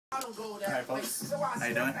Alright folks, how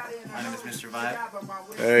you doing? My name is Mr. Vibe.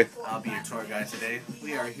 Hey. I'll be your tour guide today.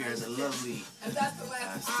 We are here at the lovely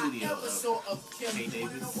studio of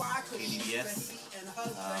KDVS.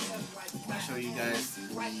 I'm going to show you guys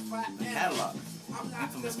the catalog,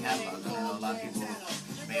 infamous catalog. I know a lot of people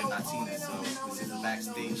may have not seen it, so this is a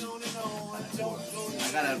backstage tour.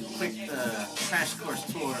 I got a quick crash course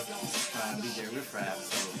tour from DJ Riffraff,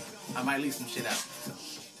 so I might leave some shit out. So,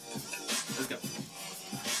 let's go.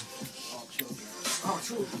 Oh,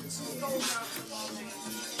 true. We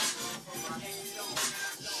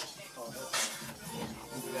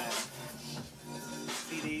got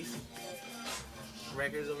CDs,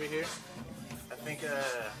 records over here. I think the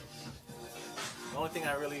only thing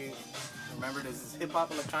I really remembered is hip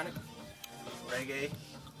hop, electronic, reggae.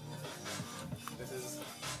 This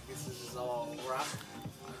is all rock.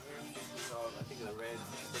 This is all, I think, the red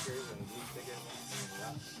stickers and blue stickers.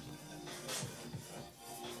 Yeah.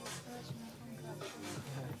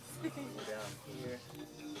 Down here,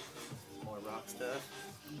 more rock stuff.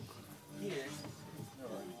 Here,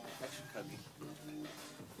 extra cubby.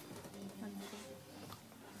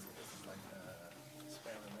 This is like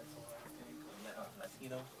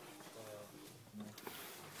Latino.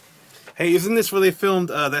 Hey, isn't this where they filmed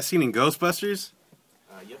that scene in Ghostbusters?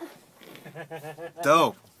 Yep.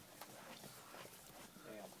 Dope.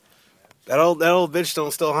 That old bitch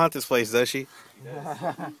don't still haunt this place, does she? She does. She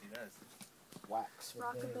does. Wax.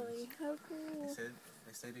 Rockabilly. How cool.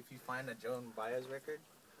 They said if you find a Joan Baez record,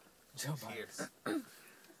 Joan Baez.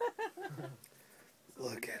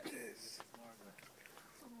 Look at this.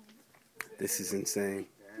 This is insane.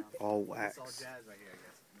 All wax. It's all jazz right here, I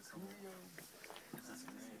guess. This is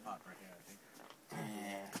hip hop right here, I think.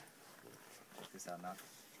 Check this out now.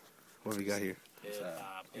 What do we got here? It's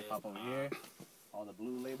hip hop over here. All the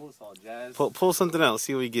blue labels, all jazz. Pull something out.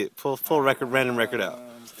 See what we get. Pull random record out.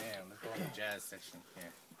 Damn, let's go in the jazz section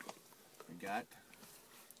here. We got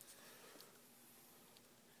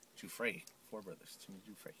Jufrey, Four Brothers, Jimmy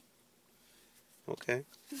Jufrey. Okay.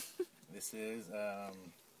 This is a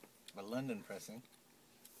London pressing.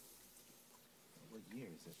 What year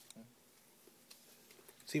is it? Huh?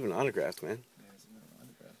 It's even autographed, man. Yeah, it's an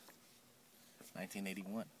autograph.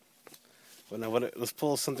 1981. Well, now let's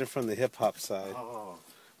pull something from the hip hop side. Oh.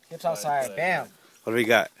 Hip hop side, bam. What do we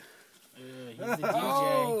got? He's the DJ.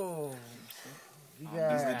 Oh. We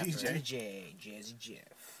got He's the DJ. DJ, Jazzy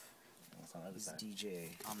Jeff. That's on the other He's the side. DJ.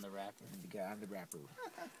 I'm the rapper. I'm the rapper.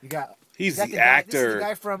 You got. He's you got the guy, this is actor. the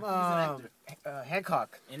guy from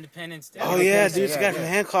Hancock. Independence Day. Oh yeah, dude, it's the guy from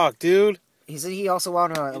Hancock, dude. He also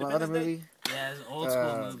on another Day? movie. Yeah, it's an old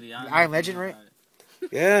school movie. Iron Legend, right?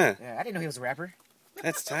 Yeah, Yeah, I didn't know he was a rapper.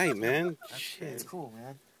 that's tight, man. It's Shit. cool,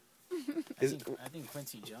 man. I think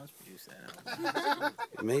Quincy Jones produced that album.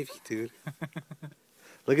 Maybe, dude.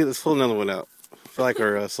 Look at this. Pull another one out. I feel like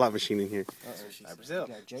our slot machine in here. Brazil.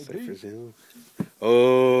 You got Is that JB. Brazil?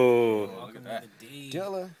 Oh. Welcome that. to the D.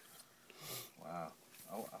 Dilla. Wow.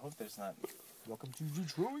 I hope there's not Welcome to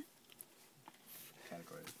Detroit.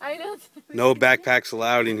 categories. I don't. No backpacks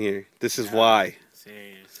allowed in here. This is why.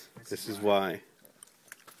 Serious. This is why.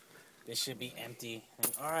 This should be empty.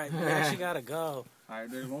 All right, we actually gotta go. All right,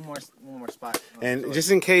 there's one more spot. And just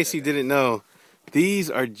in case you didn't know, these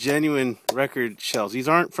are genuine record shelves. These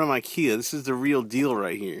aren't from IKEA. This is the real deal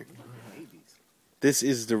right here. This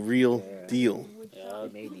is the real deal. Yeah,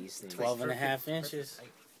 They made these things. 12.5 inches.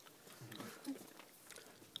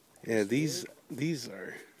 Yeah, these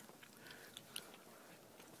are.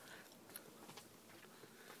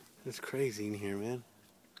 It's crazy in here, man.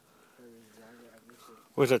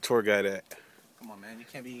 Where's our tour guide at? Come on, man. You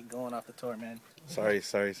can't be going off the tour, man. Sorry. You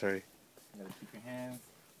gotta keep your hands,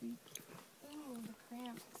 feet. Ooh, the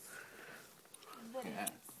cramps. Yeah.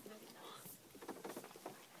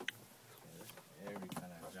 Every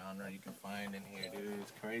kind of genre you can find in here, dude.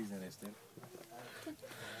 It's craziness, dude.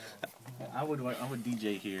 I would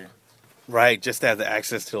DJ here. Right, just to have the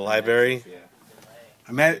access to the library. Yeah.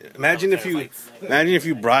 Imagine if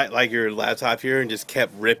you brought like your laptop here and just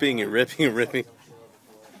kept ripping and ripping and ripping.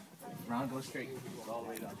 Round, go straight. Go all the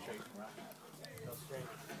way down straight. Go straight.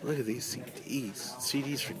 Look at these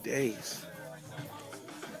CDs for days.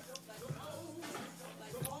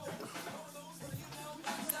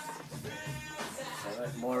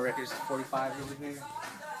 More records, 45 over here.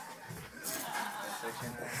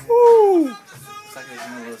 Section. Woo! Looks like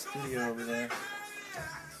there's a little studio over there.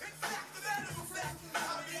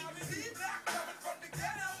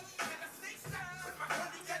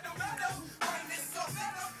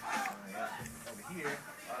 Over here,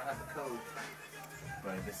 I don't have the code,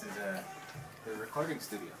 but this is the recording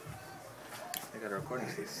studio. They got a recording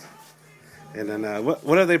studio. And then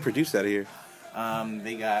what have they produced out of here?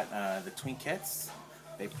 They got the Twinkettes.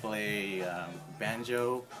 They play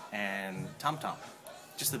banjo and tom tom.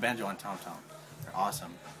 Just the banjo and tom tom. They're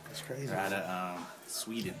awesome. That's crazy. They're out of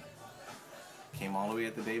Sweden. Came all the way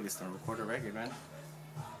at the Davis to record a record, man.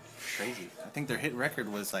 Crazy. I think their hit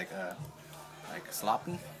record was like Slop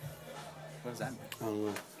Me. What does that mean? I don't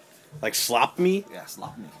know. Like Slop Me? Yeah,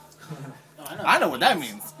 Slop Me. Oh, I know what that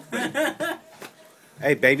means.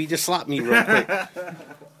 Hey, baby, just slop me real quick.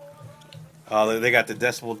 Oh, they got the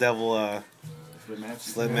Decibel Devil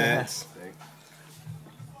slip mats.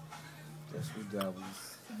 Decibel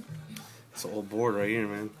Devils. It's an old board right here,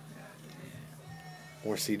 man.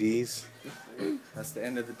 More CDs. That's the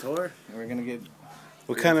end of the tour. We're gonna get.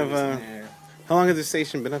 What kind of, how long has this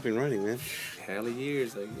station been up and running, man? Hell of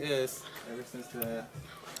years, I guess. Ever since the,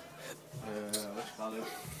 what you call it?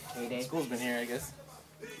 Heyday. School's been here, I guess.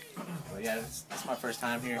 But yeah, it's my first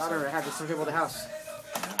time here. I So. don't have this turntable at the house.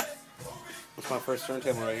 That's my first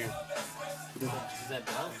turntable right here. Is that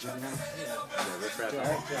Bell? Yeah, riff raff.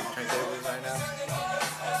 Turntables right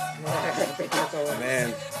now.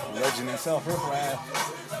 Man, Legend himself, Riff Raff.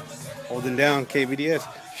 holding down KDVS.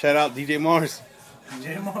 Shout out DJ Mars.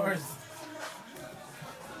 J Mars.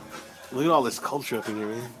 Look at all this culture up in here,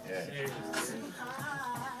 man. Yeah.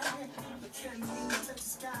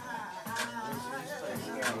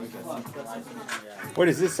 What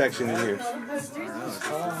is this section in here?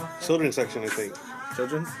 Children's section, I think.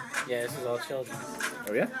 Children's? Yeah, this is all children.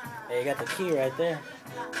 Oh yeah. Hey, you got the key right there.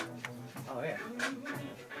 Oh yeah.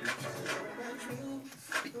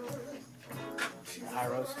 High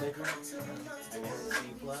road sticker. I guess it's C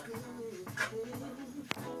plus.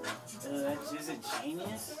 That's is it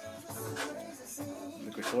genius?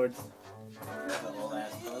 Liquid Swords. The whole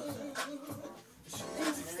ass poster.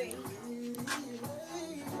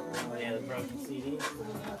 Oh yeah, the broken CD.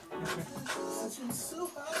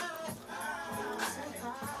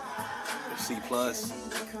 C plus.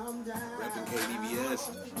 Repping KDVS.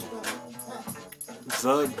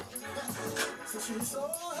 Zug.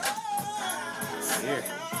 Here.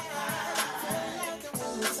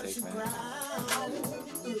 Sick, man.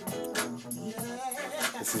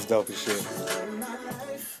 This is dope as shit.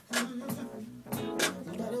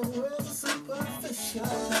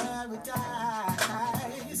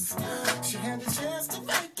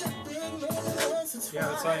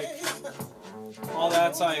 Yeah, it's like all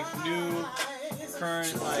that's like new,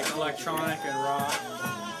 current, like electronic and rock.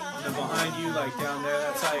 And then behind you, like down there,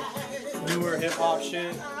 that's like newer hip hop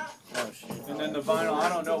shit. Oh shit. And then the vinyl, I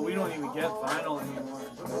don't know, we don't even get vinyl anymore.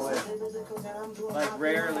 Like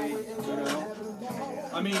rarely, you know.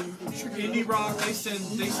 I mean, indie rock, they still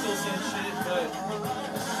send shit, but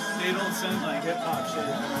they don't send like hip hop shit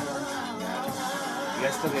anymore. You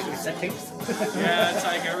guys still get cassette tapes? Yeah, it's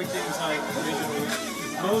like everything's like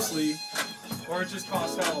digital, mostly, or it just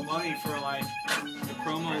costs hella money for like the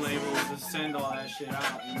promo labels to send all that shit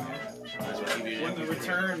out, you know. When the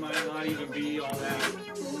return might not even be all that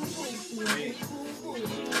great.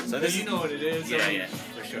 So But you know what it is. Yeah, I mean, yeah,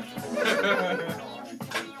 for sure.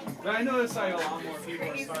 But I noticed like a lot more people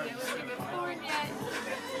are starting to spend money.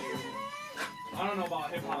 I don't know about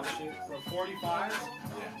hip hop shit, but 45s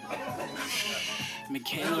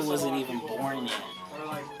Michaela wasn't even born yet. or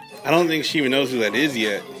like I don't think she even knows who that is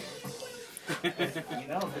yet. You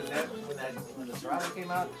know, because when the Serato came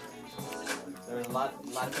out, there was a lot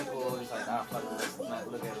of people who was like, ah, fuck, let's not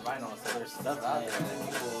look at vinyl. So there's stuff out there that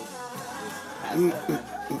people just pass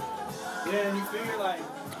up. yeah, and you figure like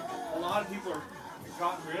a lot of people are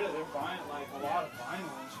gotten rid of their vinyl, like a lot of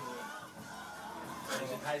vinyl and shit.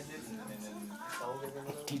 Digitized it and then sold it.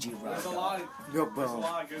 DJ There's a Rock. lot of Yo, there's a bro.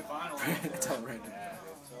 lot of good vinyl. Tell him right now. Yeah,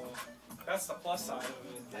 So that's the plus side of it.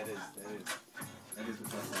 that is the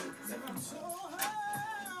plus side, definitely.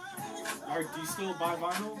 Do you still buy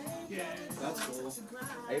vinyl? Yeah. That's cool.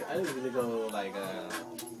 I usually go like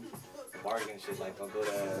bargain shit. Like I'll go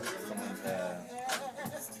to someone's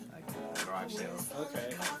garage sale. Okay.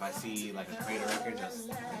 If I see like a crate of records, just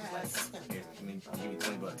like here, I'll give you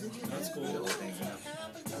 $20. That's cool. The whole thing, you know.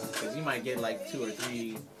 Because you might get like 2 or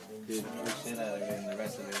 3 good shit out of it, and the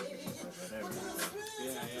rest of it is just whatever.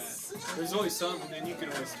 Yeah, yeah. There's always something, then you can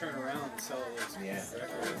always turn around and sell those Yeah.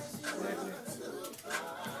 records. Exactly.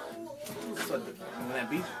 So when that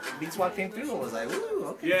beat swap came through, I was like, ooh,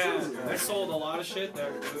 okay. Yeah, too. I sold a lot of shit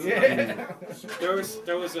there. Yeah.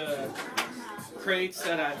 There was a crates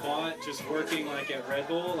that I bought just working like at Red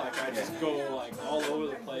Bull. Like I just go like all over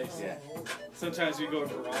the place. Yeah. Sometimes we go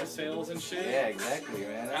to garage sales and shit. Yeah, exactly,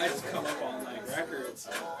 man. I just come up on like records.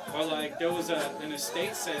 Or like there was an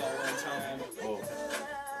estate sale one time. Oh.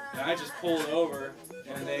 And I just pulled over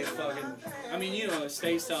And they fucking, I mean, you know,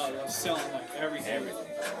 estate style, they was selling like everything.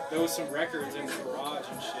 There was some records in the garage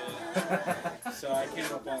and shit. So I came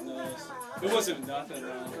up on those. It wasn't nothing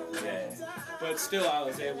though. Yeah. But still, I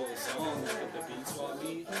was able to sell them with the beat swap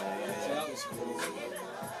meet. So that was cool.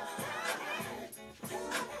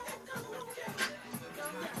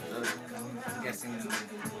 I'm guessing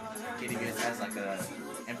KDVS has like a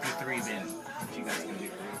MP3 bin that you guys can do.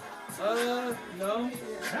 No.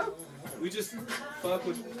 We just fuck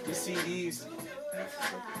with the CDs.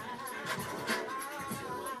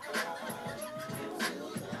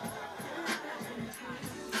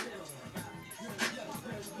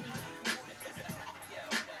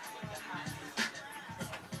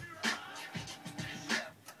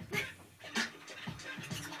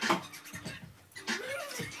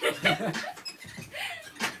 I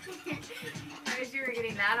wish you were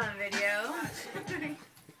getting that on video.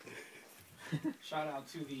 Shout out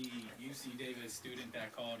to the UC Davis student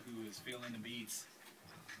that called who was feeling the beats.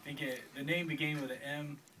 I think the name began with an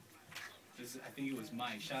M. I think it was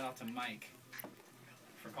Mike. Shout out to Mike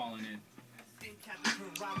for calling in.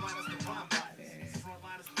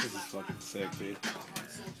 This is fucking sick, dude.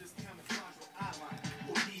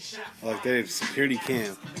 I like that security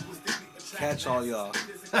cam. Catch all y'all.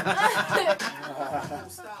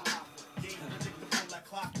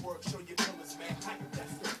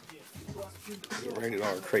 Rated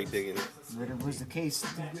R crate digging. But it was the case.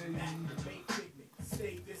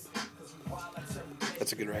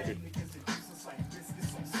 That's a good record.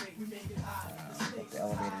 The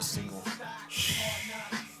elevator single.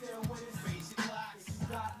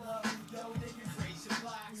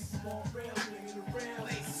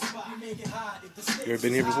 You ever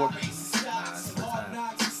been here before?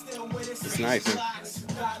 It's nice, huh?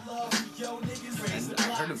 And I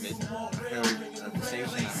heard of it. I heard of the station.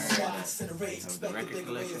 I heard of the record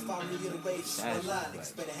collection.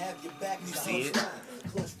 You see it?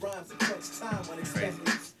 Crazy.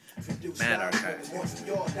 Mad archive.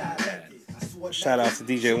 Shout out to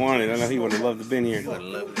DJ Wanted. I know he would have loved to have been here. You would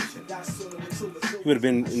have loved this shit. He would have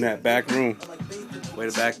been in that back room. Way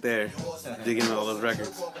to back there. Digging all those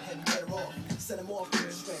records.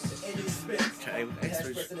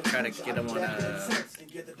 Try to get them on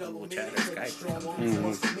Google Chat or Skype or something. Get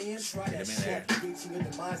them in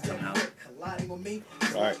there somehow.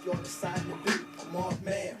 Right.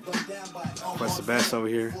 What's the best over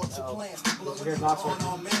here?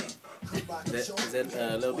 Is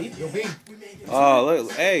that Lil B? Oh,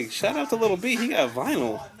 look. Hey, shout out to Little B. He got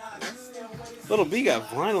vinyl. Little B got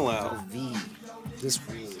vinyl out. This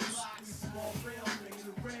rules.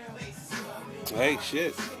 Hey,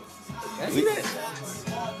 shit. I see that.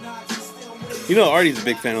 You know Artie's a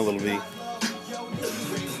big fan of Little B.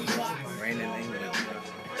 Rain in England.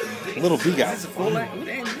 Little B got That's a full life.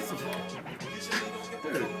 Damn, this is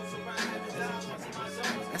dude.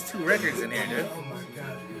 That's 2 records in here, dude.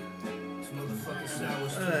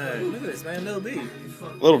 Look at this, man. Lil B.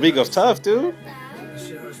 Little B goes tough, dude.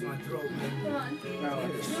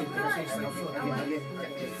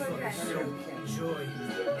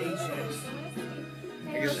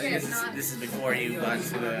 I guess this is before you got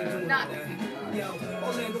to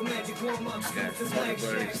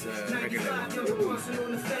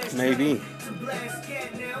Maybe.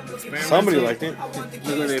 Somebody liked it.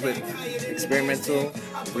 Experimental,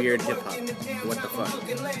 weird hip hop. What the fuck?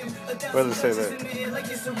 Where does it say that?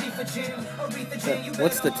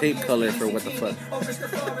 What's the tape color for what the fuck?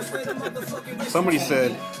 Somebody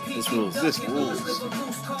said This rules. this rules.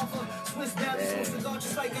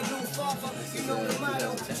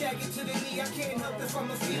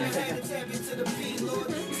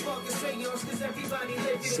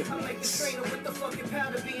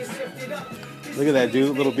 Look at that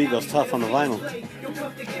dude. Little B goes tough on the vinyl.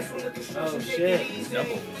 Oh shit.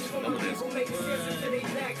 Double disc.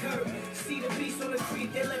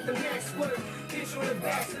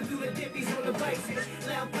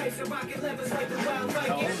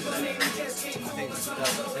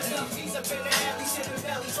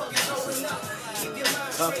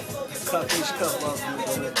 Cup each cup love.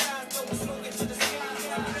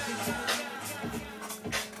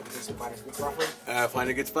 Find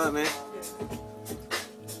a good spot, man.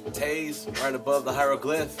 Taze right above the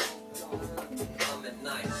hieroglyph.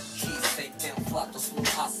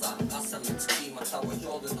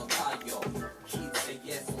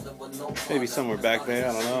 Maybe somewhere back there,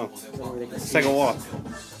 I don't know. Let's take a walk.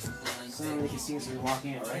 Something we can see as we walk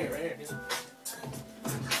in. Right here.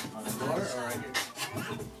 On the door or right here?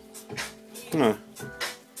 Come on.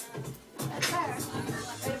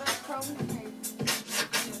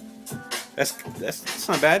 That's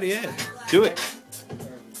not bad, yeah. Do it.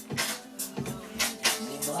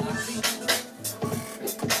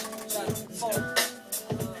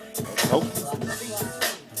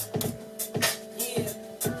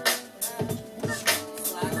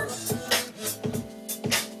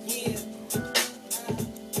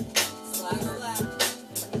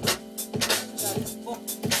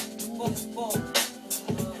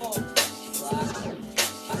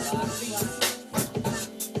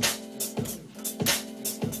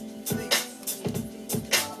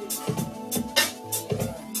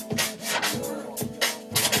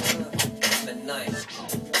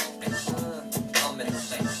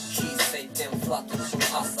 空飛ぶ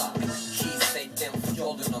朝非晴天不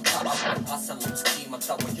夜のタバコ朝の月ま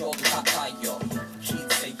たは夜高いよ非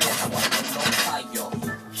晴天はノー太陽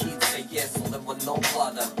非晴天それはノーブラ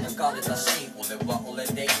ダー流れ出し俺は俺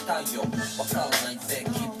でいたいよわからないぜき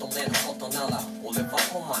っと俺のことなら俺は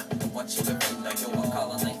お前とは違うんだよわか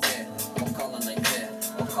らないぜわからないぜ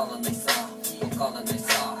わからないさわからない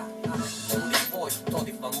さオンリーボーイ一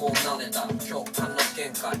人はもう慣れた教科の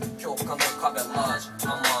限界教科の壁ラージ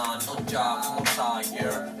アマーのジャーもタイヤ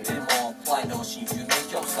でもプライド真珠の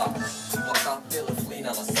良さわかってるフリーな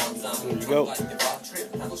ら散々 There you go.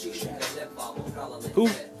 Who?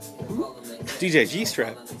 DJ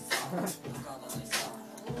G-Strap.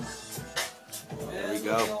 There we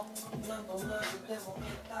go.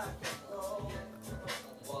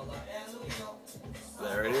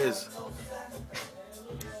 There it is.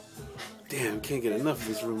 Damn, can't get enough of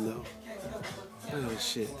this room though. Oh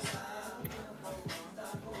shit.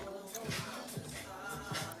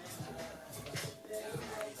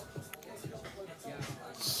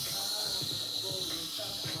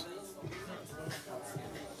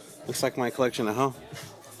 Looks like my collection, huh?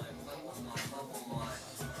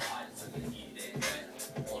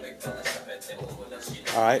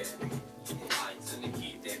 Alright.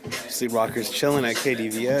 Sleeprockers chilling at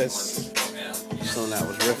KDVS. Chilling out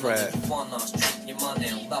with Riff Rat.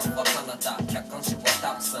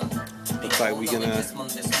 Looks like we gonna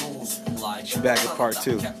be back with part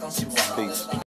 2. Peace.